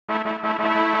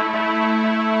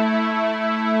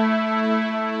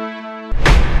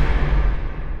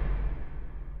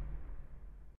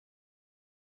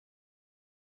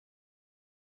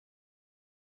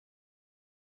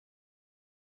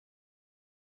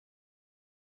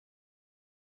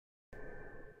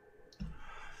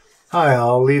Hi,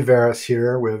 I'll leave Varis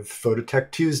here with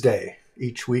Phototech Tuesday.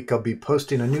 Each week I'll be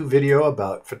posting a new video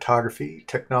about photography,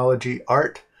 technology,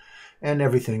 art, and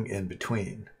everything in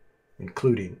between,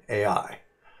 including AI.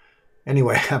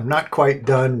 Anyway, I'm not quite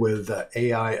done with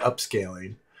AI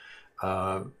upscaling.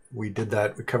 We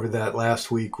covered that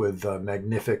last week with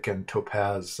Magnific and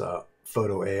Topaz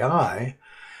Photo AI.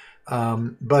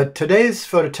 But today's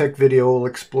Phototech video will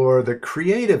explore the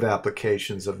creative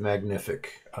applications of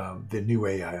Magnific, the new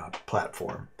AI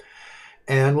platform.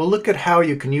 And we'll look at how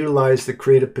you can utilize the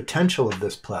creative potential of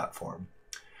this platform.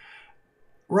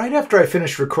 Right after I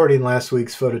finished recording last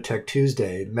week's Phototech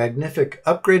Tuesday, Magnific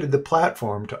upgraded the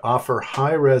platform to offer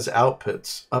high-res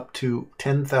outputs up to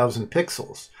 10,000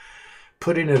 pixels,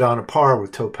 putting it on a par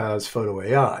with Topaz Photo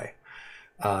AI.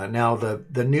 Now,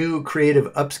 the new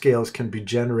creative upscales can be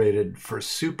generated for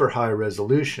super high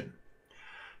resolution.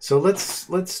 So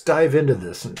let's dive into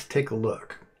this and take a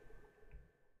look.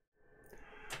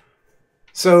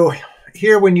 So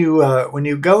here, when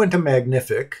you go into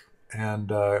Magnific,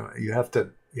 and you have to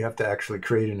actually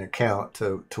create an account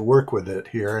to work with it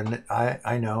here. And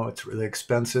I know it's really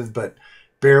expensive, but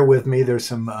bear with me. There's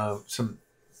some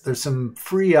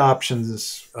free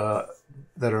options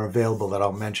that are available that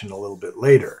I'll mention a little bit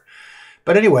later.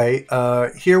 But anyway,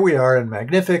 here we are in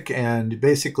Magnific, and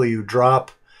basically you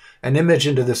drop an image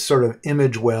into this sort of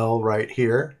image well right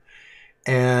here,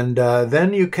 and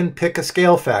then you can pick a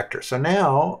scale factor. So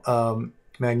now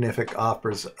Magnific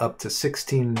offers up to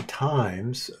 16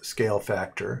 times scale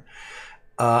factor.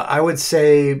 I would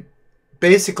say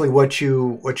basically what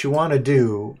you want to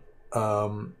do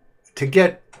to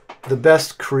get the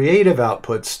best creative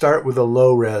output, start with a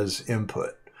low res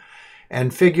input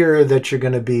and figure that you're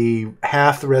going to be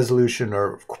half the resolution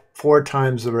or 4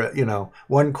 times the,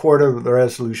 1/4 of the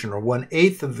resolution or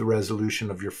 1/8 of the resolution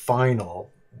of your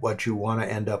final, what you want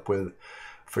to end up with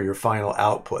for your final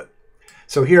output.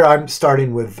 So here I'm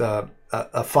starting with a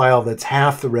file that's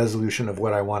half the resolution of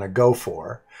what I want to go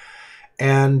for.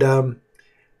 And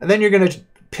then you're going to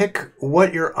pick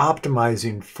what you're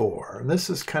optimizing for. And this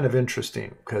is kind of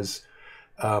interesting because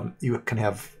you can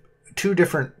have 2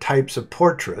 different types of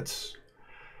portraits,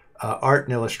 art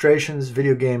and illustrations,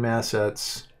 video game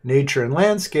assets, nature and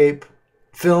landscape,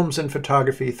 films and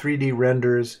photography, 3D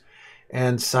renders,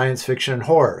 and science fiction and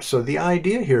horror. So the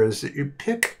idea here is that you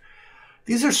pick,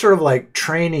 these are sort of like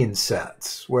training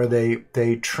sets where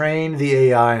they train the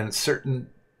AI on certain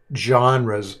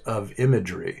genres of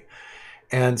imagery.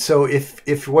 And so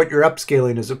if what you're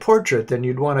upscaling is a portrait, then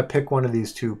you'd want to pick one of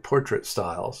these 2 portrait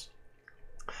styles.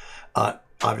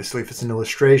 Obviously, if it's an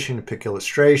illustration, you pick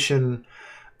illustration,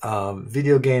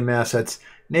 video game assets,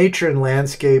 nature and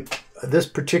landscape. This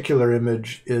particular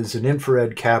image is an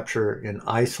infrared capture in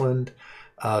Iceland.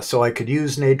 So I could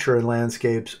use nature and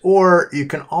landscapes, or you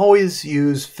can always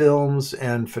use films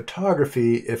and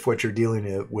photography if what you're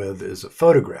dealing with is a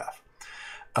photograph.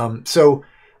 So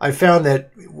I found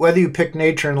that whether you pick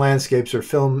nature and landscapes or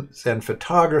films and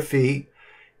photography,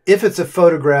 if it's a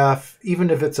photograph,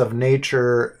 even if it's of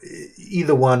nature,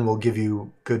 either one will give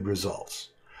you good results.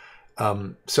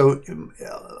 So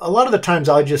a lot of the times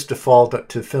I just default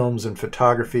to films and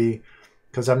photography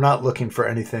because I'm not looking for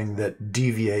anything that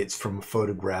deviates from a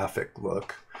photographic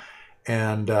look.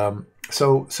 And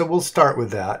so we'll start with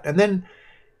that. And then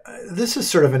this is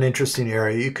sort of an interesting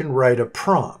area. You can write a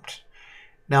prompt.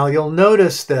 Now you'll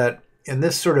notice that in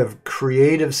this sort of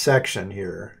creative section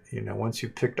here, once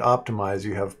you've picked optimize,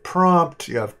 you have prompt,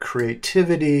 you have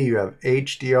creativity, you have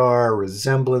HDR,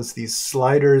 resemblance. These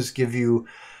sliders give you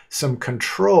some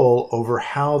control over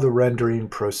how the rendering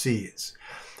proceeds.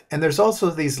 And there's also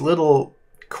these little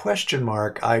question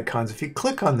mark icons. If you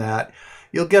click on that,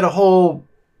 you'll get a whole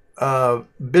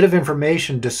bit of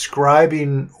information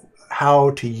describing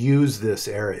how to use this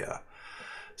area.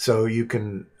 So you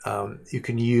can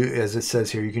use, as it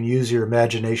says here, you can use your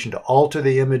imagination to alter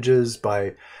the images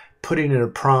by putting in a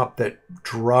prompt that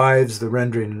drives the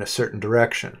rendering in a certain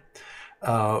direction.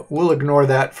 We'll ignore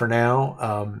that for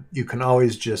now. You can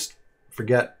always just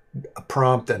forget a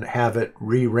prompt and have it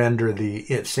re-render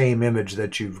the same image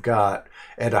that you've got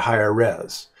at a higher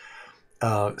res.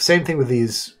 Same thing with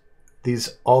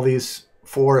all these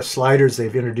 4 sliders.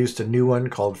 They've introduced a new one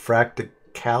called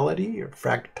fractality,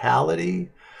 fractality,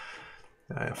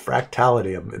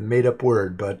 a made-up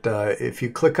word, but if you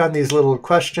click on these little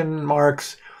question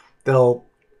marks, they'll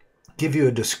give you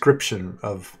a description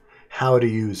of how to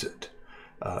use it.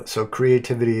 So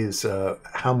creativity is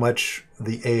how much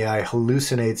the AI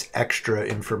hallucinates extra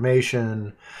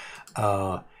information.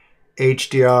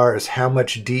 HDR is how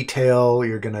much detail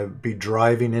you're going to be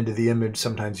driving into the image.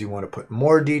 Sometimes you want to put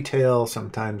more detail.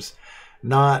 Sometimes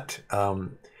not,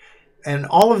 and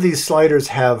all of these sliders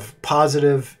have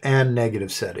positive and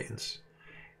negative settings,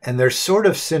 and they're sort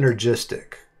of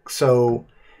synergistic. So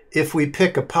if we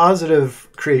pick a positive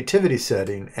creativity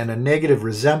setting and a negative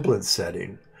resemblance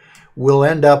setting, we'll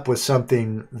end up with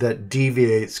something that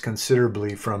deviates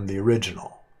considerably from the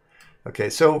original. Okay,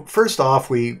 so first off,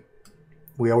 we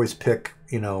always pick,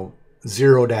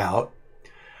 zeroed out,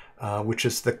 which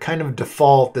is the kind of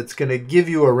default that's going to give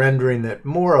you a rendering that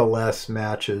more or less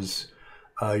matches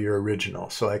your original.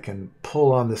 So I can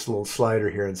pull on this little slider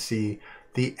here and see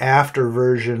the after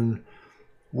version,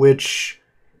 which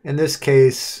in this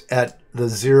case at the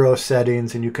 0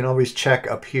 settings, and you can always check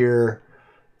up here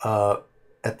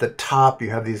at the top, you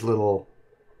have these little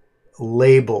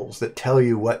labels that tell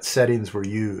you what settings were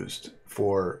used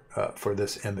for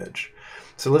this image.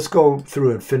 So let's go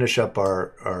through and finish up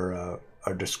our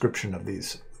description of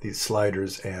these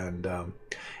sliders, and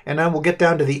then we'll get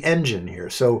down to the engine here.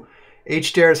 So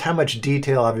HDR is how much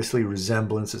detail, obviously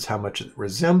resemblance is how much it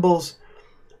resembles.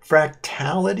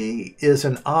 Fractality is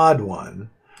an odd one.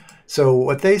 So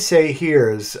what they say here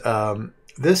is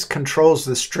this controls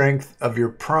the strength of your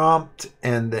prompt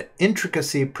and the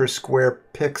intricacy per square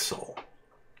pixel.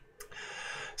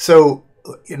 So,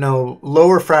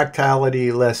 lower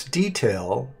fractality, less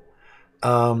detail,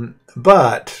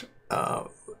 but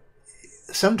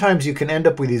sometimes you can end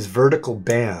up with these vertical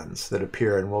bands that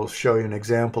appear, and we'll show you an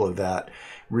example of that.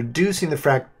 Reducing the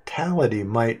fractality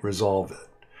might resolve it.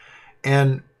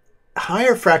 And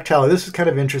higher fractality, this is kind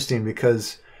of interesting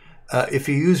because if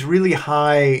you use really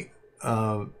high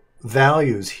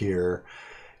values here,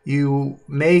 you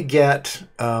may get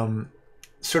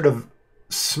sort of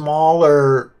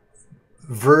smaller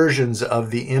versions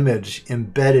of the image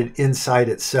embedded inside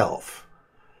itself.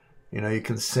 You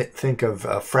can think of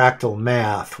fractal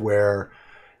math, where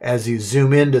as you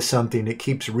zoom into something, it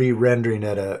keeps re-rendering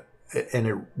and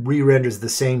it re-renders the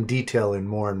same detail in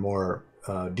more and more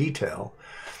detail.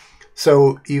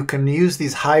 So you can use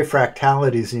these high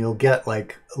fractalities and you'll get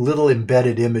like little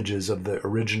embedded images of the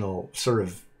original sort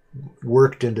of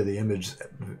worked into the image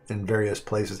in various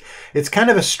places. It's kind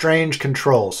of a strange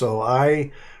control. So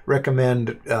I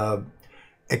recommend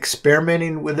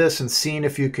experimenting with this and seeing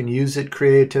if you can use it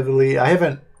creatively. I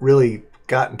haven't really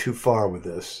gotten too far with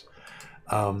this.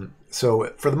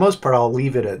 So for the most part, I'll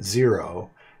leave it at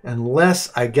 0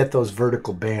 unless I get those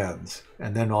vertical bands,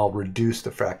 and then I'll reduce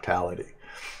the fractality.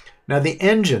 Now the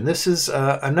engine, this is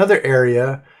another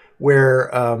area where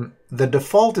the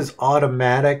default is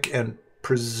automatic, and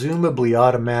presumably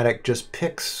automatic just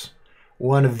picks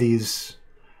one of these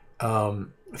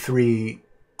 3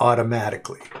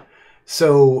 automatically.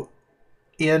 So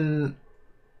in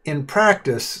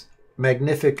practice,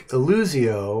 Magnific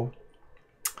Illusio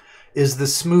is the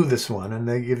smoothest one, and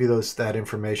they give you that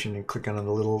information. You click on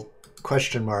the little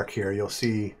question mark here, you'll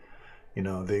see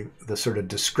the sort of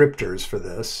descriptors for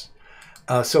this.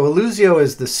 So Illusio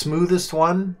is the smoothest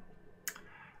one,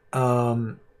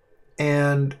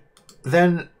 and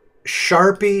then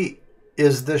Sharpie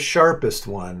is the sharpest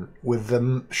one with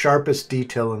the sharpest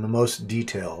detail and the most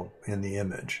detail in the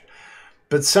image.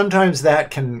 But sometimes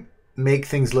that can make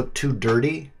things look too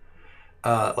dirty,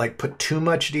 like put too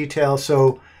much detail.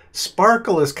 So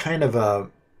Sparkle is kind of a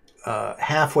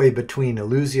halfway between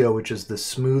Illusio, which is the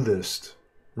smoothest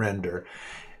render.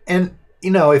 And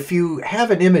if you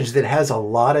have an image that has a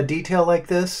lot of detail like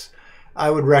this, I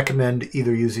would recommend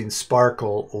either using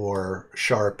Sparkle or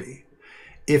Sharpie.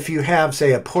 If you have,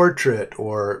 say, a portrait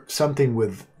or something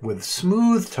with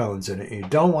smooth tones in it, and you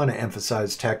don't want to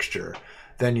emphasize texture,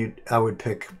 then I would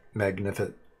pick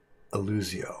Magnific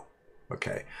Illusio.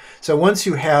 Okay, so once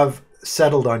you have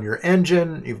settled on your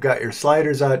engine, you've got your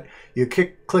sliders out, you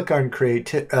click on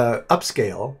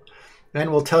Upscale,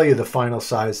 and we'll tell you the final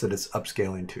size that it's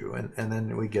upscaling to, and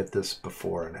then we get this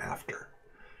before and after.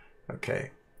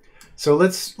 Okay, so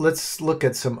let's look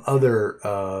at some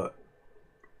other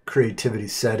creativity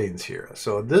settings here.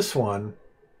 So this one,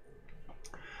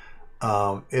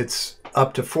 it's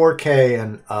up to 4K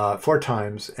and 4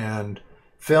 times, and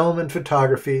film and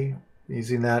photography,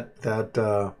 using that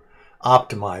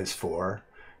optimize for.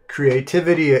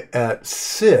 Creativity at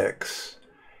 6,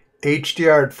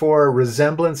 HDR at 4,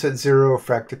 resemblance at 0,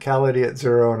 fractality at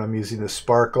 0, and I'm using the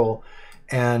sparkle.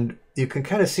 And you can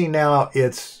kind of see now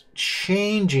it's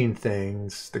changing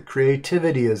things. The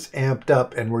creativity is amped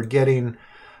up, and we're getting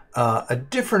a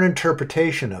different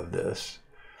interpretation of this.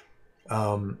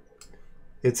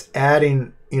 It's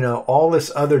adding, all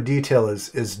this other detail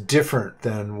is different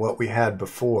than what we had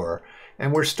before.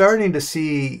 And we're starting to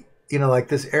see, like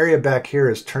this area back here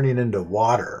is turning into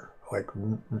water, like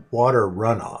water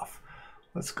runoff,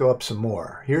 let's go up some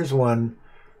more. Here's one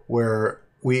where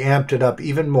we amped it up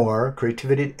even more.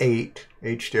 Creativity at 8,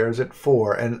 HDR is at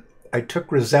 4, and I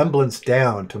took resemblance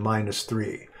down to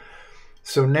 -3.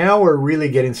 So now we're really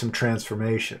getting some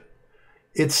transformation.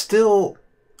 It's still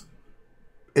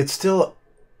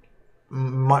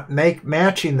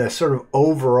matching the sort of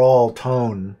overall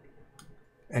tone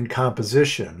and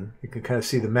composition. You can kind of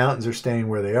see the mountains are staying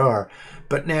where they are,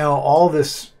 but now all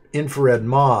this infrared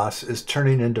moss is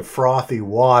turning into frothy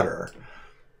water.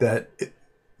 That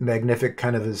Magnific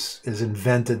kind of has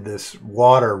invented this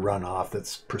water runoff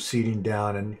that's proceeding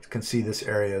down, and you can see this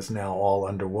area is now all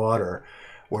underwater,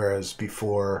 whereas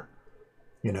before,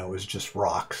 you know, it was just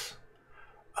rocks.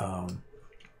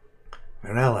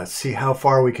 And now let's see how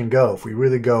far we can go. If we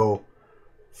really go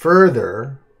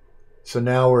further, so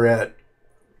now we're at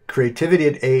creativity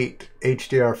at 8,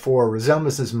 HDR 4,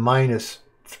 resemblance is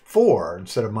 -4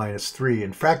 instead of -3.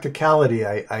 And fractality,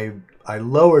 I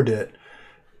lowered it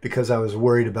because I was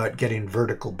worried about getting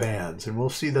vertical bands. And we'll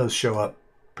see those show up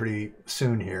pretty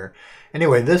soon here.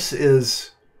 Anyway, this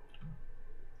is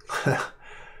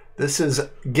this is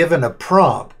given a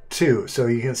prompt too. So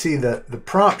you can see that the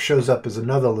prompt shows up as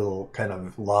another little kind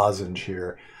of lozenge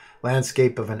here.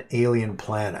 Landscape of an alien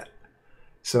planet.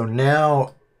 So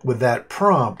now with that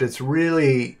prompt, it's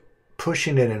really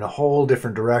pushing it in a whole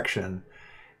different direction.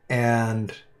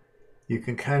 And you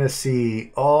can kind of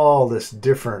see all this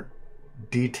different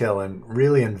detail and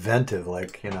really inventive,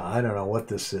 like, you know, I don't know what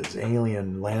this is,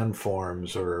 alien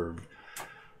landforms or,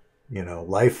 you know,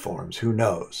 life forms, who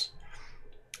knows.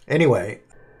 Anyway,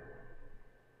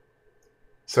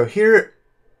 so here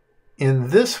in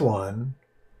this one,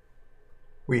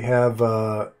 we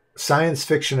have science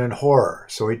fiction and horror.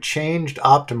 So we changed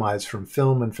optimize from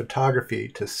film and photography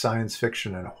to science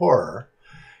fiction and horror.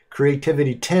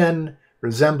 Creativity 10,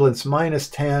 resemblance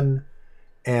 -10,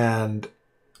 and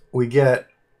we get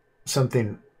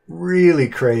something really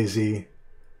crazy.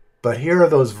 But here are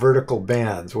those vertical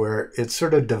bands where it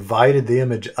sort of divided the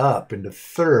image up into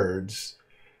thirds,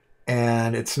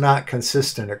 and it's not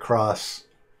consistent across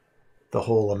the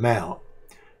whole amount.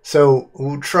 So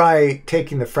we'll try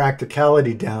taking the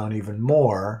fractality down even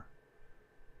more,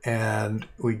 and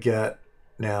we get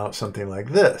now something like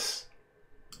this,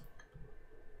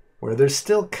 where there's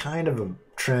still kind of a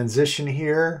transition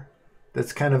here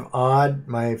that's kind of odd.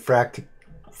 My fractality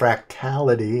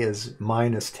is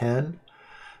 -10.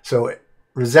 So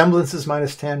resemblance is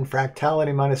 -10,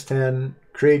 fractality -10,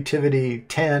 creativity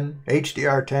 10,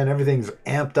 HDR 10, everything's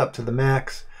amped up to the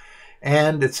max.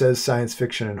 And it says science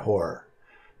fiction and horror.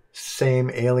 Same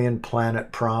alien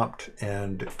planet prompt,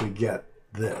 and we get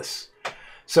this.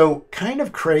 So kind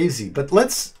of crazy, but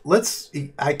let's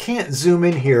I can't zoom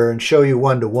in here and show you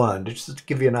one-to-one, just to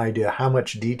give you an idea how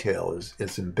much detail is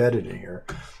embedded in here.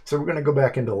 So we're going to go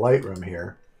back into Lightroom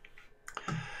here,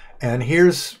 and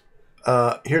here's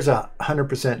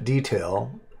 100%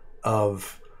 detail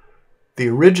of the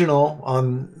original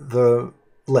on the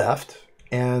left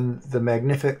and the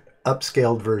Magnific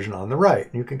upscaled version on the right.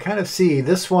 You can kind of see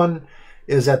this one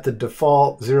is at the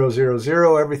default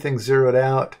 000, everything's zeroed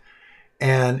out,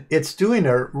 and it's doing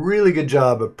a really good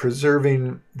job of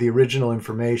preserving the original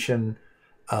information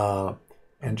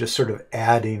and just sort of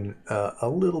adding a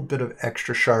little bit of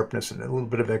extra sharpness and a little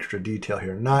bit of extra detail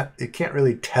here. It can't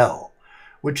really tell,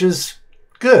 which is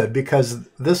good because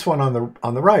this one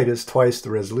on the right is twice the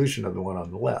resolution of the one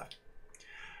on the left.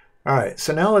 All right,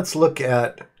 so now let's look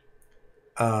at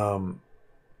we'll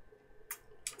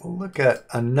look at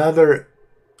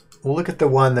the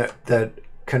one that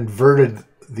converted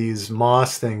these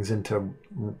moss things into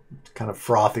kind of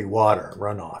frothy water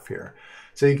runoff here.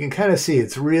 So you can kind of see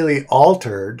it's really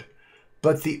altered,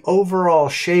 but the overall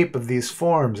shape of these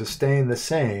forms is staying the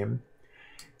same,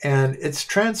 and it's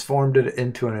transformed it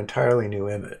into an entirely new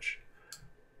image.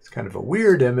 It's kind of a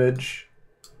weird image,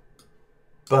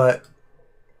 but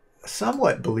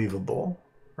somewhat believable,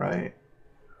 right?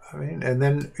 I mean, and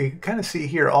then you can kind of see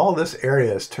here, all this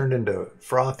area is turned into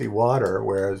frothy water,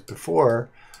 whereas before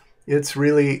it's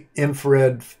really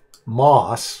infrared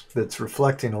moss that's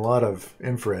reflecting a lot of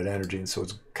infrared energy, and so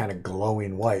it's kind of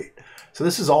glowing white. So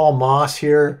this is all moss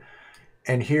here,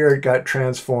 and here it got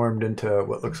transformed into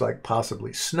what looks like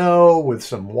possibly snow with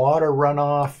some water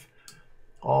runoff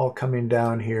all coming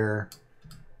down here.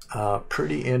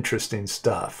 Pretty interesting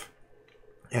stuff.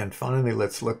 And finally,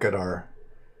 let's look at our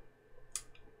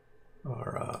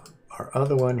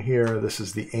other one here. This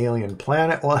is the alien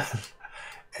planet one.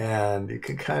 And you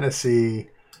can kind of see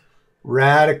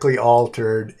radically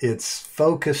altered. It's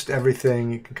focused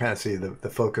everything. You can kind of see the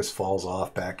focus falls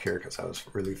off back here because I was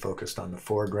really focused on the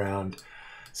foreground.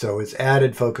 So it's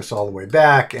added focus all the way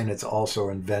back, and it's also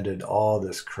invented all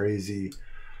this crazy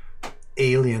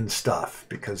alien stuff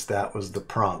because that was the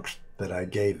prompt that I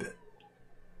gave it.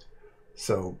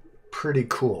 So pretty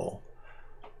cool.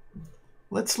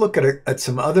 Let's look at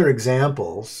some other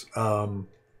examples. I'll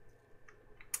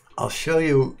show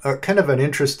you kind of an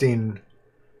interesting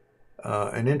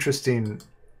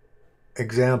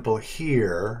example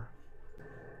here.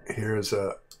 Here's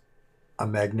a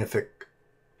magnific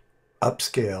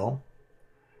upscale.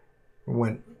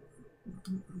 Went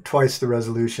twice the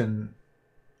resolution,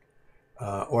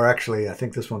 or actually I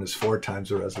think this one is 4 times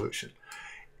the resolution.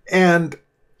 And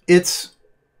it's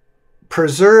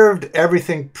preserved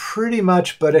everything pretty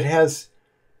much, but it's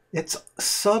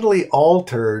subtly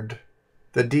altered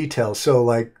the details. So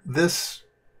like this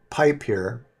pipe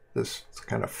here, this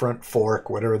kind of front fork,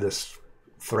 whatever this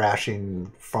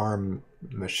thrashing farm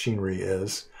machinery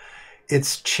is,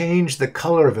 it's changed the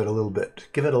color of it a little bit,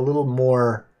 give it a little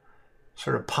more,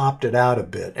 sort of popped it out a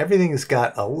bit. Everything has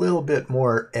got a little bit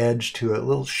more edge to it, a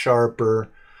little sharper.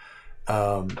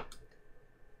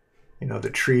 You know,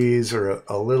 the trees are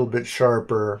a little bit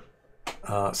sharper.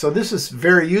 So this is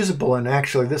very usable, and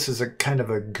actually this is a kind of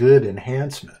a good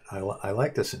enhancement. I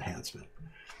like this enhancement.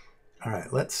 All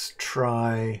right, let's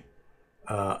try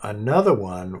another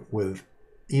one with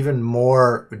even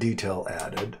more detail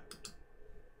added.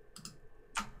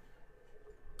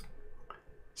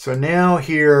 So now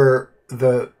here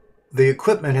the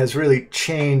equipment has really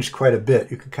changed quite a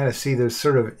bit. You can kind of see there's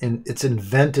sort of, it's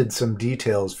invented some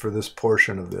details for this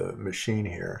portion of the machine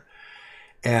here.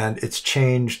 And it's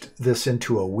changed this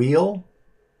into a wheel,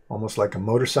 almost like a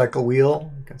motorcycle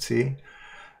wheel, you can see.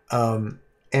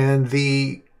 And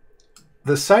the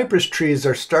cypress trees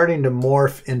are starting to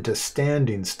morph into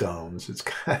standing stones. It's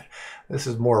kind of, this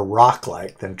is more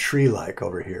rock-like than tree-like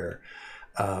over here.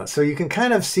 So you can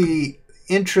kind of see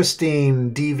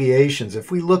interesting deviations.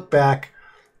 If we look back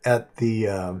at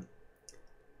the,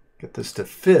 get this to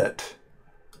fit,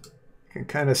 you can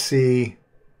kind of see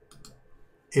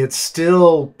it's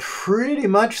still pretty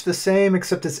much the same,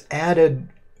 except it's added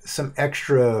some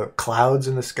extra clouds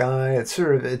in the sky. It's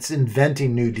sort of, it's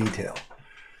inventing new detail.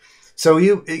 So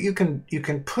you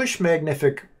can push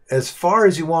magnific as far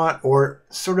as you want, or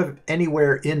sort of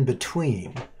anywhere in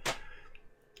between.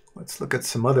 Let's look at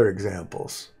some other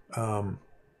examples. All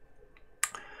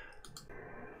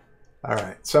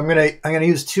right, so I'm gonna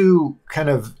use two kind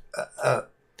of.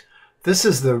 This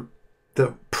is the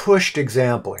pushed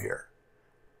example here.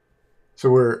 So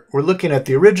we're looking at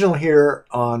the original here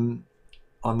on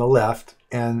the left,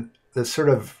 and the sort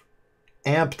of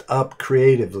amped up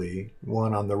creatively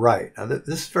one on the right. Now this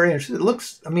is very interesting. It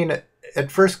looks, I mean,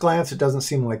 at first glance, it doesn't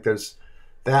seem like there's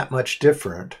that much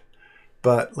different,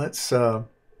 but let's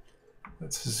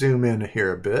zoom in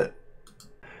here a bit.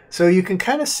 So you can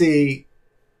kind of see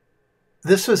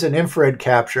this was an infrared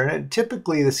capture, and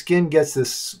typically the skin gets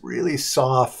this really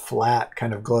soft, flat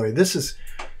kind of glowy. This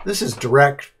is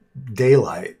direct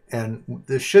daylight, and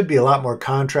there should be a lot more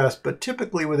contrast, but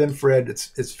typically with infrared,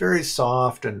 it's very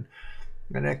soft, and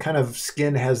that kind of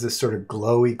skin has this sort of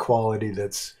glowy quality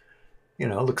that's, you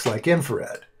know, looks like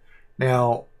infrared.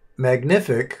 Now,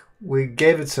 magnific, we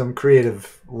gave it some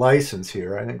creative license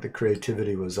here. I think the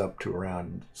creativity was up to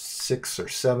around 6 or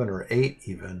 7 or 8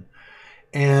 even.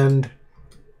 And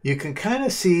you can kind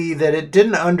of see that it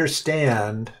didn't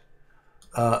understand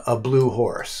a blue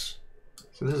horse.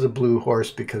 So this is a blue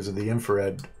horse because of the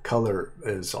infrared color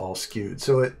is all skewed.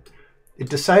 So it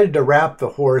decided to wrap the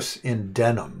horse in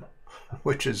denim,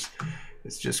 which is,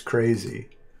 it's just crazy.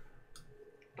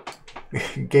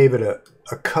 Gave it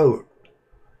a coat.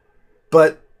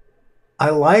 But I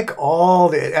like all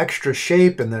the extra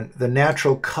shape and the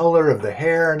natural color of the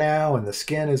hair now, and the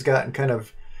skin has gotten kind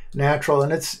of natural.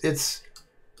 And it's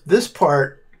this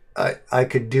part I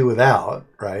could do without,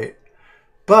 right?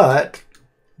 But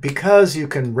because you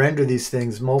can render these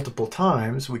things multiple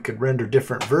times, we could render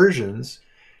different versions.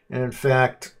 And in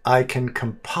fact, I can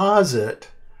composite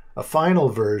a final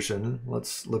version.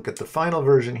 Let's look at the final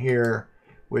version here,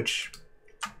 which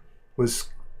was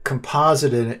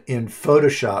composited in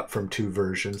Photoshop from 2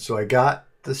 versions. So I got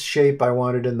the shape I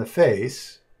wanted in the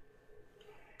face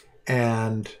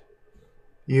and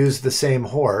used the same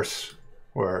horse,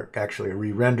 or actually a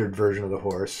re-rendered version of the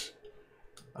horse,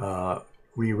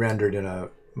 re-rendered in a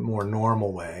more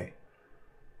normal way.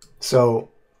 So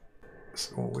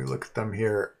when we look at them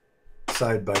here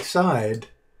side by side,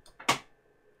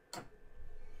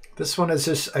 this one is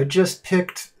just, I just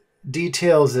picked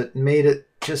details that made it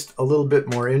just a little bit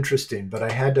more interesting, but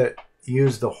I had to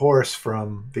use the horse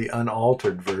from the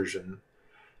unaltered version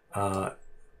to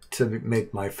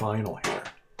make my final here.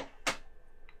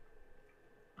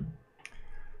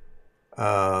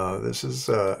 This is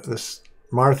this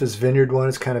Martha's Vineyard one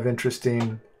is kind of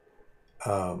interesting.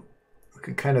 You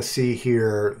can kind of see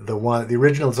here the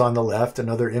original is on the left,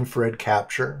 another infrared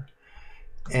capture.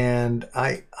 And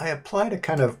I applied a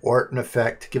kind of Orton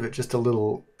effect to give it just a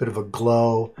little bit of a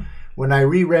glow. When I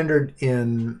re-rendered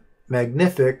in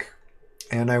Magnific,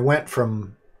 and I went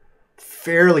from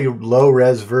fairly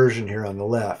low-res version here on the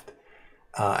left,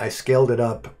 I scaled it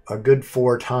up a good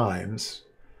 4 times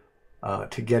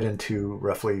to get into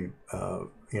roughly, a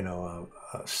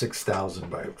 6,000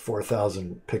 by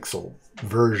 4,000 pixel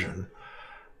version.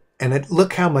 And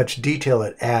look how much detail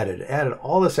it added. It added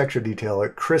all this extra detail.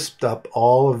 It crisped up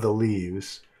all of the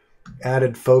leaves,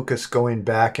 added focus going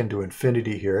back into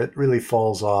infinity here. It really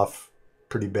falls off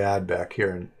pretty bad back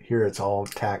here. And here it's all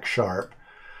tack sharp.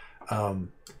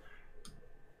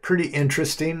 Pretty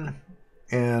interesting.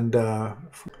 And you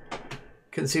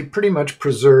can see pretty much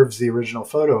preserves the original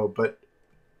photo, but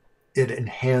it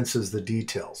enhances the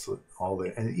details.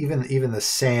 And even the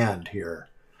sand here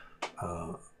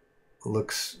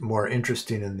looks more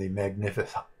interesting in the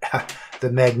magnificized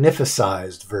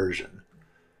version.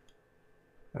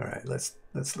 All right, let's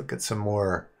look at some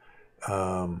more.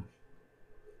 Let's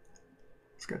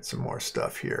get some more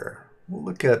stuff here.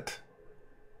 Let's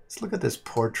look at this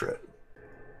portrait.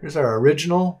 Here's our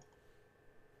original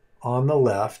on the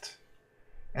left,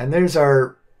 and there's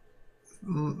our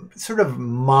sort of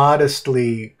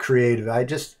modestly creative. I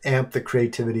just amped the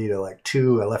creativity to like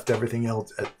 2. I left everything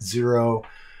else at 0.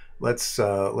 Let's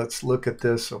look at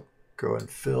this. I'll go and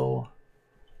fill.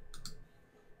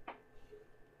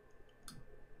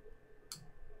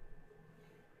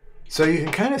 So you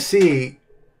can kind of see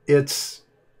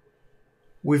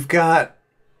we've got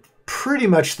pretty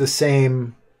much the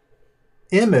same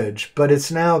image, but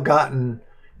it's now gotten,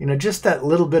 just that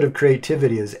little bit of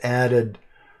creativity has added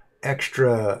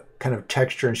extra kind of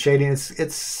texture and shading.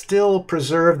 It's still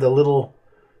preserved the little,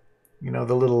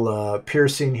 the little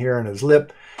piercing here in his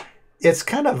lip. It's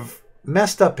kind of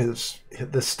messed up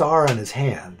the star on his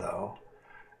hand, though.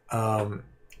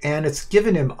 And it's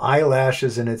given him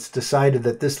eyelashes, and it's decided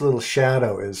that this little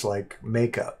shadow is like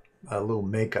makeup, a little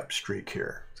makeup streak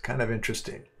here. It's kind of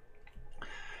interesting.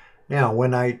 Now,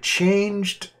 when I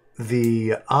changed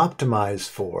the optimize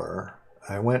for,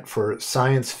 I went for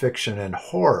science fiction and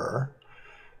horror,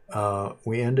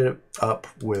 we ended up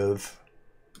with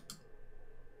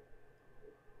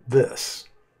this.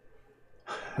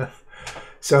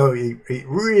 So it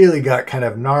really got kind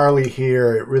of gnarly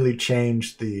here. It really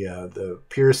changed the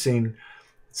piercing.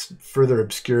 It's further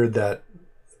obscured that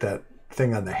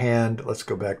thing on the hand. Let's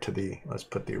go back to let's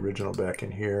put the original back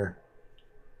in here.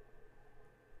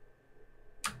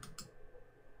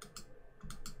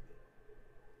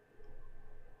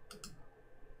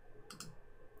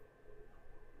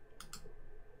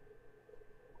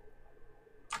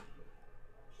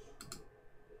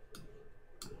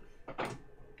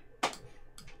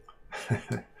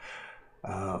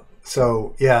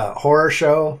 So yeah, horror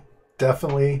show,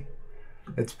 definitely.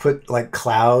 It's put like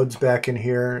clouds back in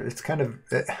here.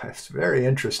 It's very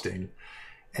interesting,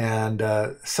 and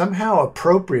somehow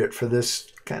appropriate for this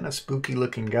kind of spooky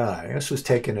looking guy. This was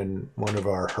taken in one of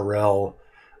our Harel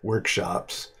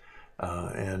workshops,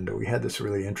 and we had this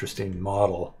really interesting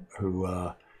model who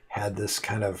had this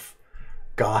kind of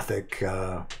gothic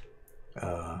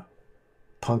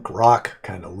punk rock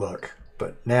kind of look,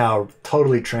 but now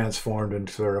totally transformed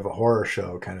into sort of a horror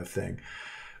show kind of thing.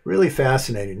 Really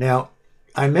fascinating. Now,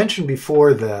 I mentioned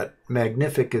before that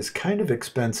Magnific is kind of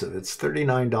expensive. It's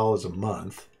 $39 a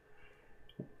month.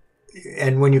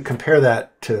 And when you compare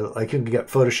that to, like, you can get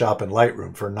Photoshop and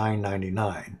Lightroom for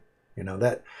 $9.99.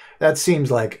 That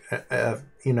seems like,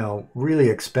 really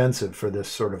expensive for this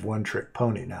sort of one-trick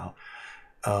pony now.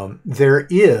 There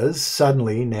is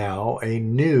suddenly now a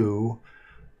new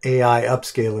AI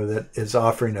upscaler that is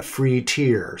offering a free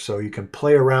tier, so you can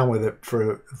play around with it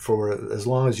for as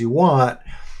long as you want,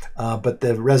 but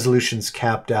the resolution's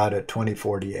capped out at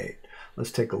 2048.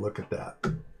 Let's take a look at that.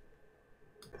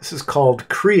 This is called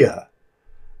Krea,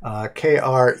 Krea.ai,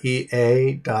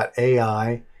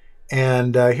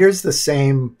 and here's the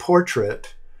same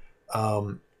portrait.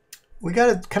 We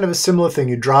got kind of a similar thing.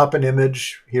 You drop an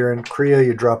image here in Krea.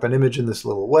 You drop an image in this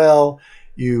little well.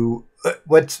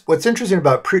 What's interesting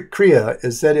about Krea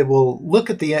is that it will look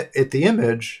at the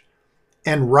image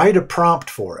and write a prompt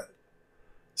for it.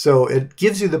 So it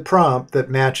gives you the prompt that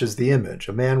matches the image.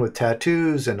 A man with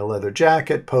tattoos and a leather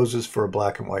jacket poses for a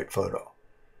black and white photo.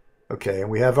 Okay, and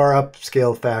we have our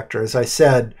upscale factor. As I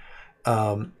said,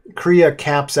 Krea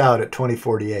caps out at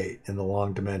 2048 in the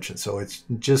long dimension, so it's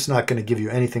just not going to give you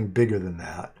anything bigger than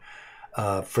that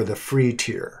for the free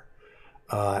tier.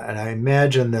 And I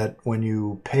imagine that when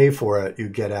you pay for it, you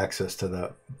get access to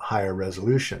the higher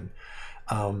resolution.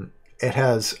 It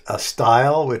has a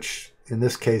style, which in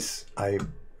this case I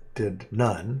did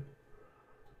none.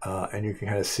 And you can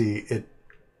kind of see it.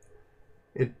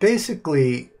 It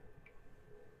basically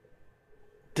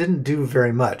didn't do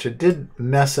very much. It did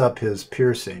mess up his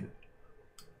piercing.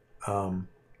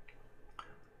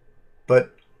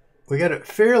 But we got it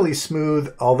fairly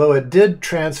smooth, although it did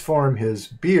transform his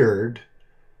beard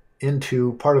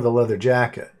into part of the leather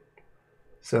jacket.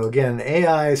 So again,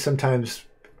 AI sometimes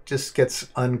just gets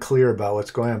unclear about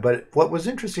what's going on. But what was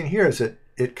interesting here is that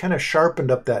it kind of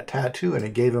sharpened up that tattoo, and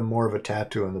it gave him more of a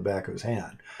tattoo on the back of his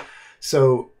hand.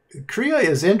 So Kriya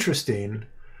is interesting.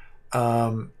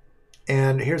 And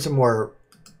here's a more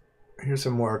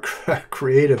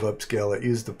creative upscale. It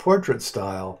used the portrait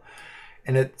style,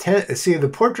 and see, the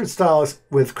portrait style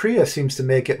with Kriya seems to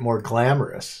make it more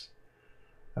glamorous.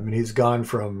 I mean, he's gone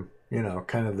from, you know,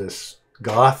 kind of this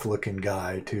goth-looking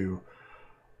guy to,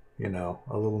 you know,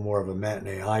 a little more of a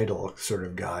matinee idol sort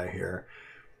of guy here.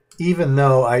 Even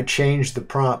though I changed the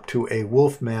prompt to a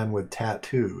wolf man with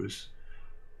tattoos,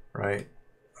 right?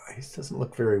 He doesn't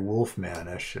look very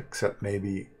wolfmanish, except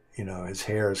maybe, you know, his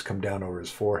hair has come down over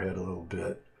his forehead a little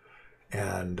bit.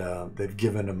 And they've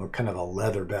given him a kind of a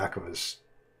leather back of his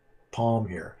palm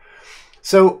here.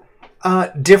 So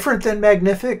different than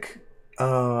Magnific,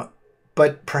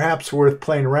 but perhaps worth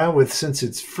playing around with. Since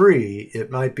it's free, it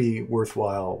might be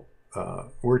worthwhile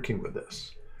working with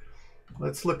this.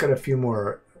 Let's look at a few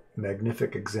more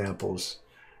Magnific examples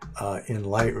in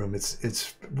Lightroom.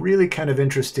 It's really kind of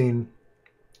interesting.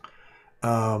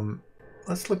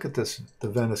 Let's look at the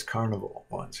Venice Carnival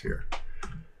ones here.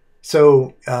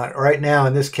 So right now,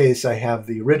 in this case, I have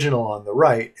the original on the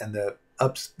right and the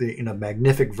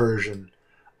Magnific version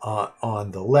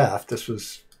on the left. This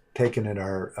was taken in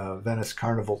our Venice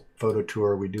Carnival photo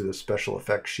tour. We do the special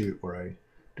effects shoot where I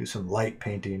do some light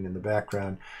painting in the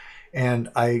background. And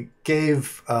I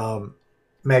gave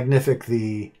Magnific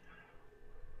the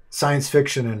science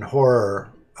fiction and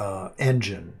horror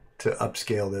engine to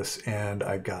upscale this, and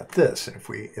I got this. And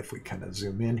if we kind of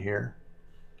zoom in here,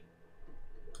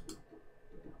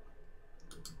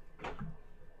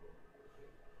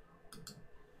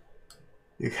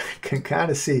 you can kind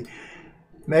of see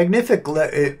Magnific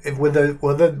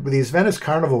with these Venice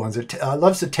Carnival ones. It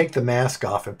loves to take the mask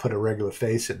off and put a regular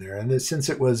face in there. And since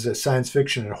it was a science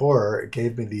fiction and horror, it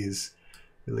gave me these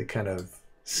really kind of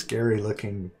scary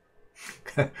looking,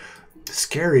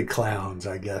 scary clowns,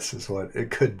 I guess is what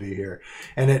it could be here.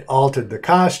 And it altered the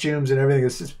costumes and everything.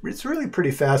 It's really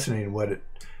pretty fascinating what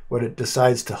it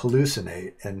decides to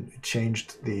hallucinate, and it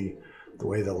changed the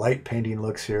way the light painting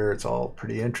looks here. It's all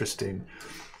pretty interesting.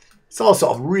 It's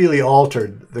also really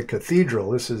altered the cathedral.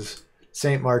 This is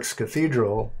St. Mark's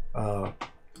Cathedral,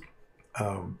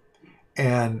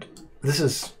 and this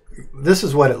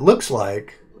is what it looks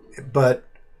like. But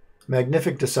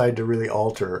Magnific decided to really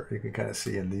alter. You can kind of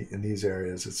see in these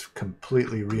areas, it's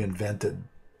completely reinvented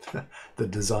the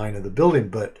design of the building,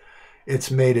 but it's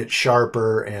made it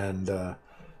sharper and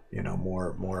you know,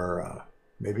 more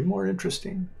maybe more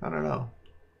interesting. I don't know.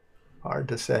 Hard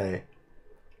to say.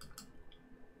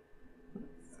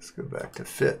 Let's go back to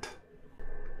fit.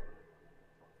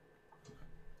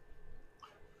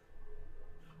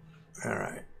 All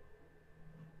right.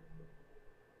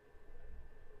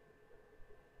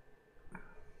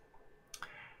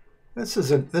 This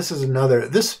is another.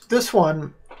 This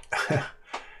one.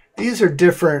 These are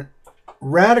different,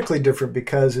 radically different,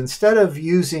 because instead of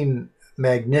using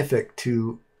Magnific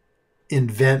to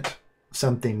invent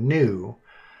something new,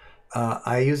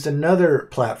 I used another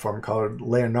platform called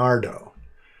Leonardo.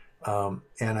 And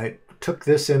I took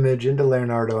this image into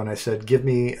Leonardo and I said, give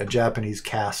me a Japanese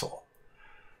castle.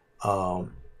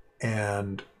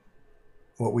 And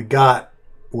what we got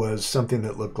was something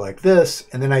that looked like this.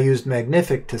 And then I used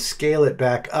Magnific to scale it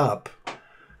back up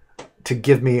to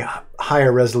give me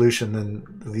higher resolution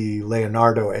than the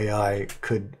Leonardo AI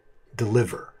could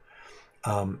deliver.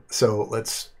 So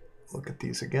let's look at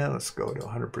these again. Let's go to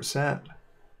 100%.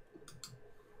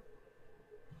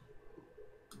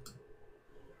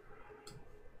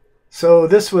 So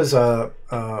this was a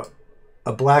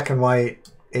black and white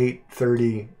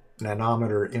 830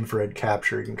 nanometer infrared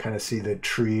capture. You can kind of see the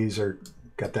trees are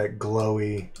got that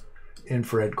glowy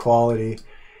infrared quality.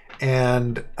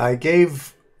 And I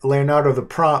gave Leonardo the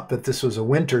prompt that this was a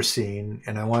winter scene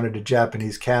and I wanted a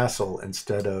Japanese castle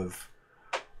instead of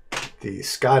the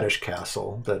Scottish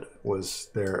castle that was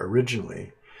there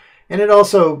originally. And it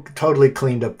also totally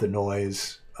cleaned up the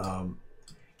noise.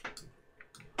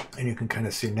 And you can kind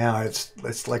of see now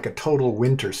it's like a total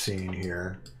winter scene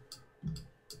here.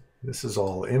 This is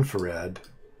all infrared,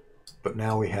 but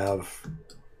now we have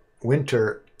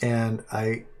winter, and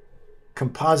I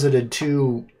composited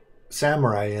 2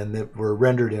 samurai in that were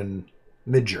rendered in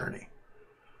Midjourney.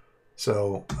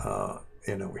 So,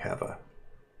 you know, we have a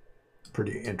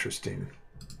pretty interesting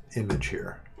image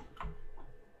here.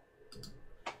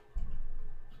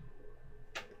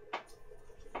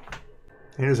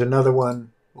 Here's another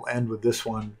one. We'll end with this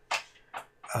one.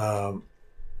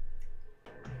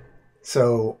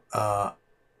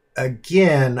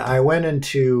 Again, I went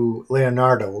into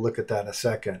Leonardo. We'll look at that in a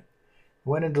second. I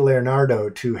went into Leonardo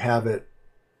to have it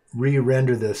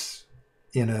re-render this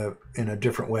in a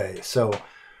different way. So,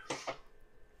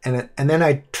 and then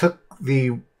I took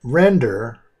the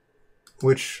render,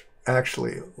 which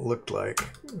actually looked like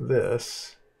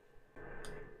this.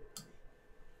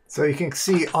 So you can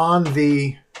see on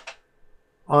the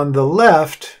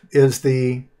left is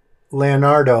the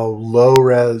Leonardo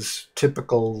low-res,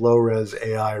 typical low-res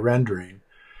AI rendering,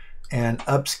 and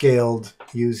upscaled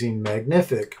using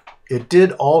Magnific. It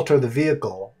did alter the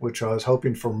vehicle, which I was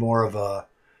hoping for more of a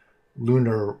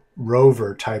lunar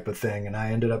rover type of thing, and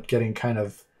I ended up getting kind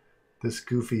of this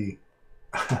goofy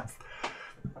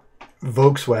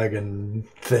Volkswagen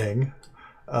thing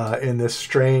in this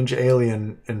strange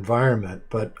alien environment,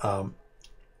 but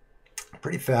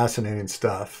pretty fascinating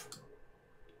stuff.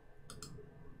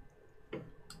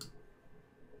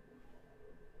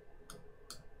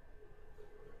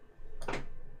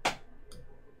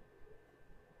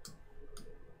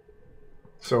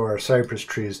 So our cypress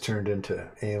trees turned into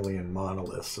alien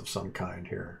monoliths of some kind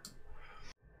here.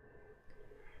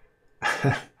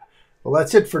 Well,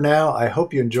 that's it for now. I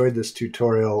hope you enjoyed this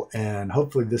tutorial, and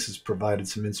hopefully this has provided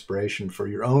some inspiration for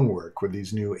your own work with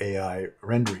these new AI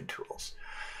rendering tools.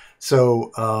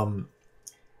 So,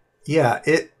 yeah,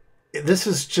 this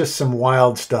is just some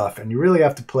wild stuff, and you really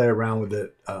have to play around with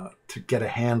it to get a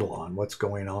handle on what's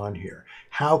going on here.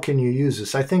 How can you use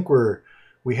this? I think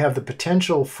we have the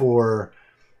potential for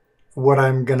what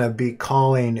I'm going to be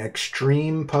calling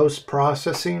extreme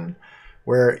post-processing,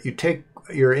 where you take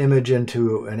your image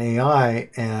into an AI,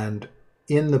 and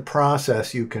in the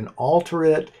process you can alter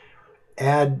it,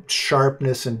 add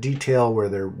sharpness and detail where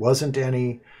there wasn't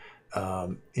any,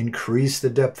 increase the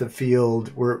depth of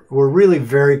field. We're really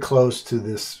very close to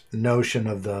this notion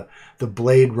of the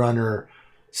Blade Runner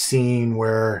scene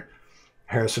where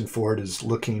Harrison Ford is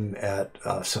looking at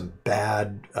some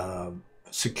bad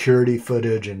security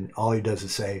footage, and all he does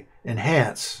is say,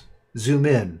 enhance, zoom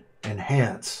in,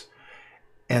 enhance.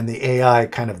 And the AI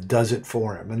kind of does it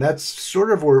for him. And that's sort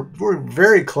of, we're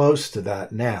very close to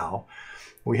that now.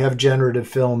 We have generative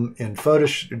fill in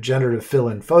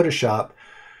Photoshop.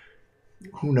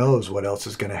 Who knows what else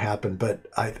is going to happen? But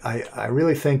I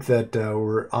really think that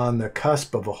we're on the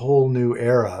cusp of a whole new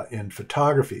era in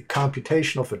photography,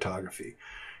 computational photography.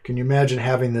 Can you imagine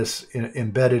having this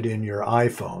embedded in your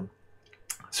iPhone?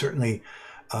 Certainly,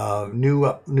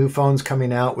 new phones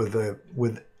coming out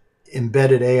with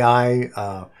embedded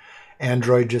AI.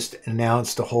 Android just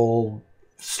announced a whole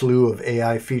slew of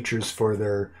AI features for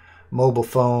their mobile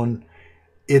phone.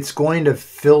 It's going to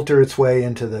filter its way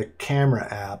into the camera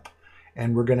app,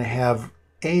 and we're going to have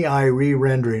AI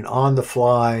re-rendering on the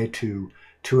fly to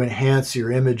enhance your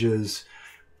images.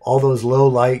 All those low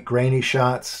light, grainy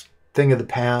shots, thing of the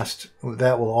past,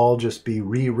 that will all just be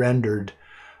re-rendered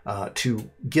to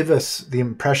give us the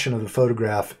impression of the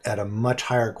photograph at a much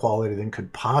higher quality than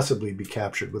could possibly be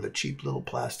captured with a cheap little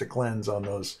plastic lens on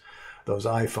those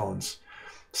iPhones.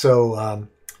 So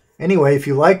anyway, if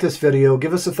you like this video,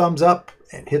 give us a thumbs up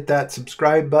and hit that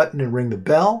subscribe button and ring the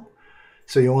bell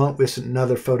so you won't miss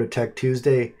another Phototech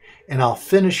Tuesday. And I'll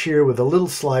finish here with a little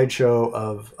slideshow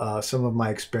of some of my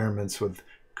experiments with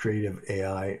creative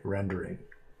AI rendering.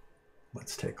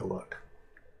 Let's take a look.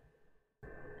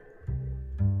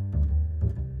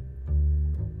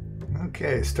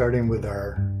 Okay, starting with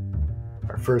our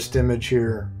first image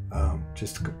here,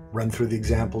 just to run through the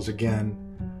examples again.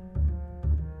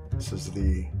 This is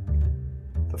the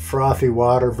frothy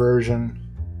water version.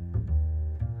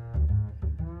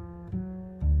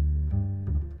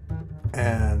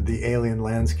 And the alien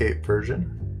landscape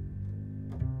version.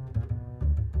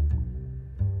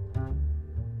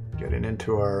 Getting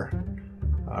into our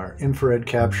infrared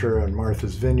capture on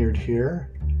Martha's Vineyard here.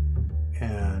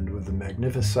 And with the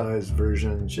magnificized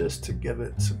version, just to give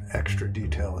it some extra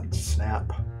detail and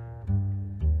snap.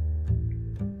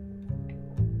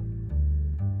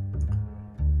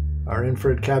 Our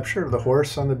infrared capture of the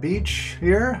horse on the beach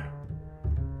here.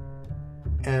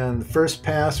 And the first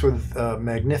pass with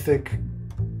Magnific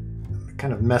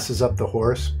kind of messes up the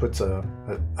horse, puts a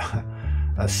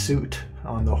suit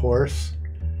on the horse,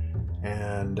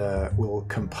 and we'll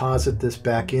composite this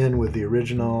back in with the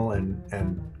original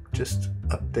and just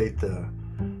update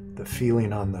the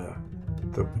feeling on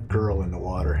the girl in the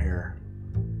water here.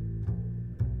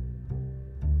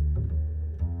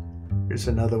 Here's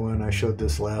another one. I showed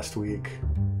this last week,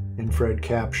 infrared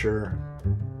capture,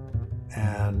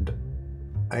 and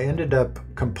I ended up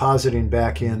compositing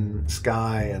back in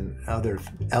sky and other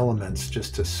elements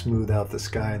just to smooth out the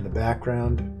sky in the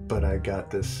background, but I got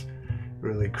this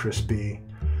really crispy,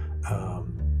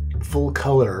 full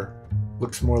color,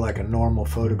 looks more like a normal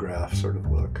photograph sort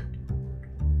of look.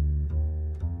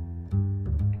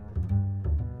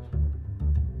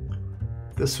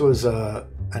 This was an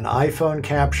iPhone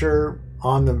capture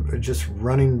on the, just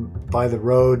running by the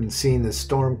road and seeing this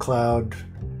storm cloud.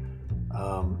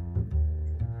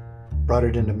 Brought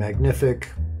it into Magnific,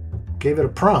 gave it a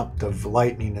prompt of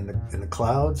lightning in the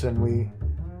clouds, and we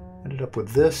ended up with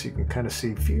this. You can kind of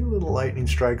see a few little lightning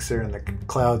strikes there, and the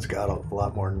clouds got a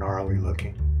lot more gnarly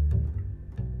looking.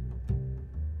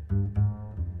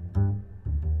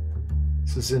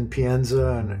 This is in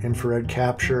Pienza, an infrared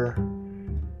capture,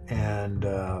 and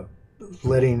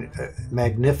letting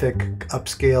Magnific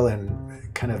upscale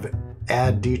and kind of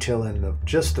add detail in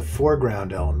just the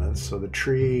foreground elements, so the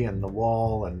tree and the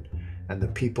wall and the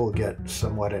people get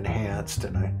somewhat enhanced,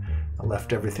 and I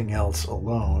left everything else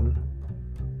alone.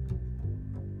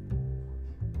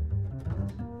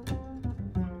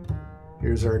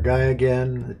 Here's our guy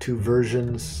again, the two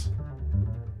versions.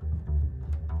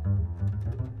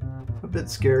 A bit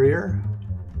scarier,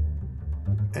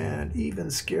 and even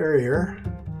scarier.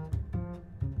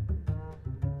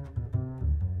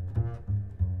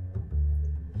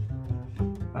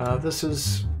 This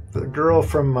is the girl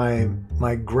from my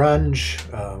grunge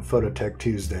Phototech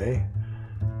Tuesday,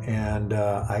 and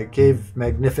I gave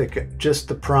Magnific just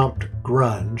the prompt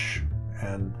grunge,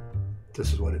 and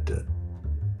this is what it did.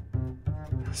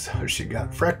 So she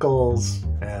got freckles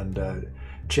and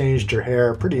changed her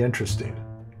hair. Pretty interesting.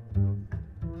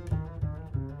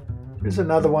 Here's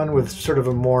another one with sort of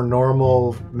a more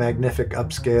normal Magnific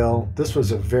upscale. This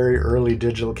was a very early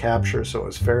digital capture, so it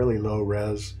was fairly low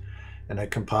res, and I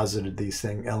composited these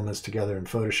elements together in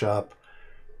Photoshop.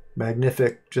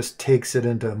 Magnific just takes it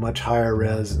into a much higher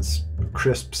res and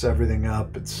crisps everything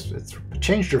up. It's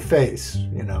changed her face,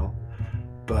 you know,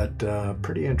 but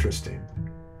pretty interesting.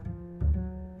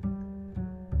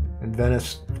 In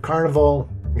Venice Carnival,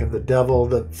 we have the devil.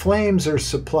 The flames are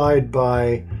supplied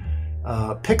by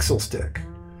Pixel Stick.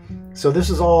 So this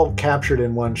is all captured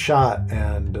in one shot,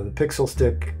 and the Pixel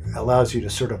Stick allows you to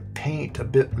sort of paint a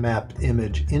bitmapped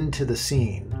image into the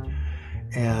scene.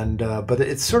 And but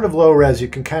it's sort of low res. You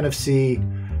can kind of see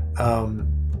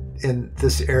in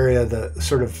this area the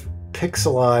sort of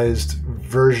pixelized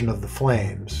version of the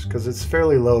flames, because it's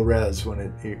fairly low res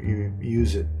when you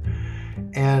use it.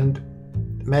 And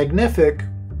Magnific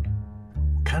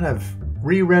kind of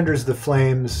re-renders the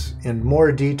flames in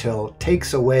more detail,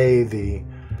 takes away the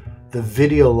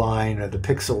video line or the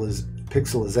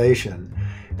pixelization,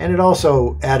 and it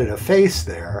also added a face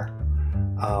there.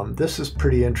 This is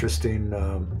pretty interesting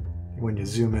when you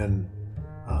zoom in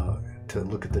to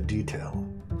look at the detail.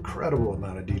 Incredible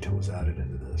amount of detail was added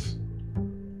into this.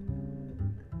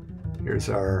 Here's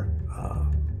our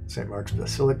St. Mark's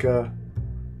Basilica,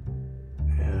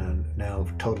 and now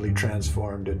totally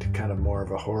transformed into kind of more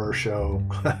of a horror show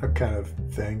kind of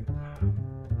thing.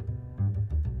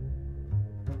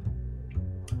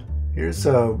 Here's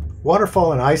a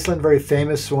waterfall in Iceland, very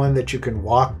famous one that you can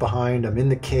walk behind. I'm in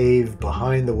the cave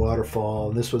behind the waterfall.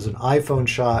 And this was an iPhone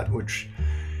shot, which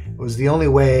was the only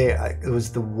way. It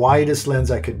was the widest lens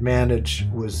I could manage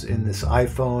was in this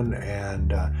iPhone,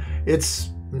 and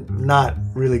it's not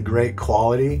really great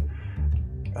quality.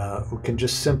 We can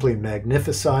just simply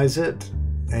magnificize it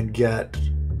and get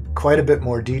quite a bit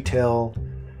more detail,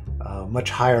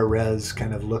 much higher res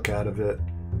kind of look out of it.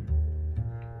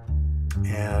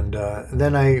 And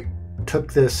then I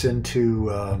took this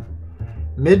into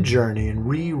Midjourney and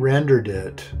re-rendered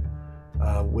it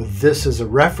with this as a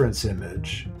reference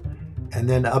image, and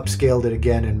then upscaled it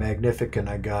again in Magnific, and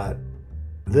I got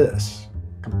this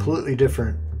completely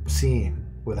different scene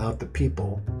without the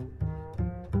people.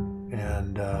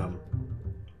 And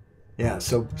yeah,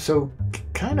 so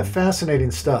kind of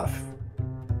fascinating stuff.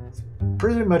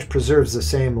 Pretty much preserves the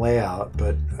same layout,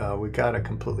 but we got a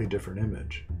completely different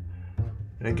image.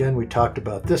 And again, we talked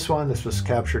about this one. This was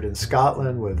captured in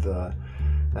Scotland with an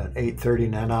 830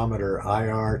 nanometer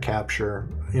IR capture,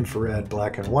 infrared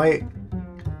black and white.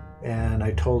 And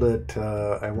I told it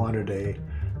I wanted a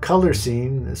color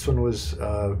scene. This one was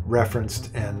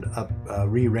referenced and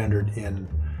re-rendered in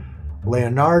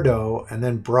Leonardo and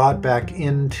then brought back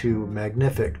into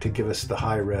Magnific to give us the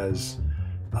high-res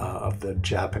of the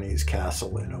Japanese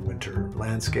castle in a winter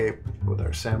landscape with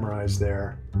our samurais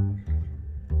there.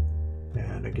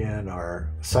 And again, our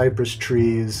cypress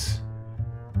trees,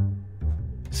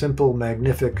 simple,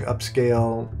 Magnific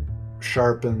upscale,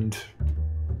 sharpened,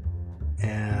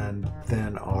 and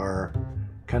then our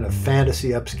kind of fantasy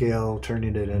upscale,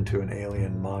 turning it into an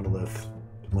alien monolith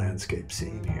landscape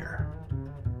scene here.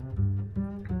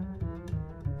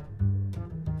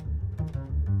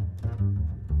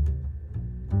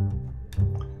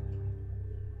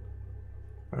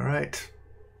 All right.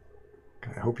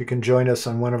 I hope you can join us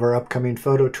on one of our upcoming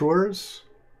photo tours.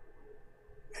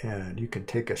 And you can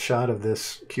take a shot of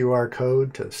this QR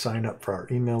code to sign up for our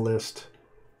email list.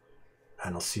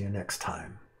 And I'll see you next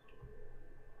time.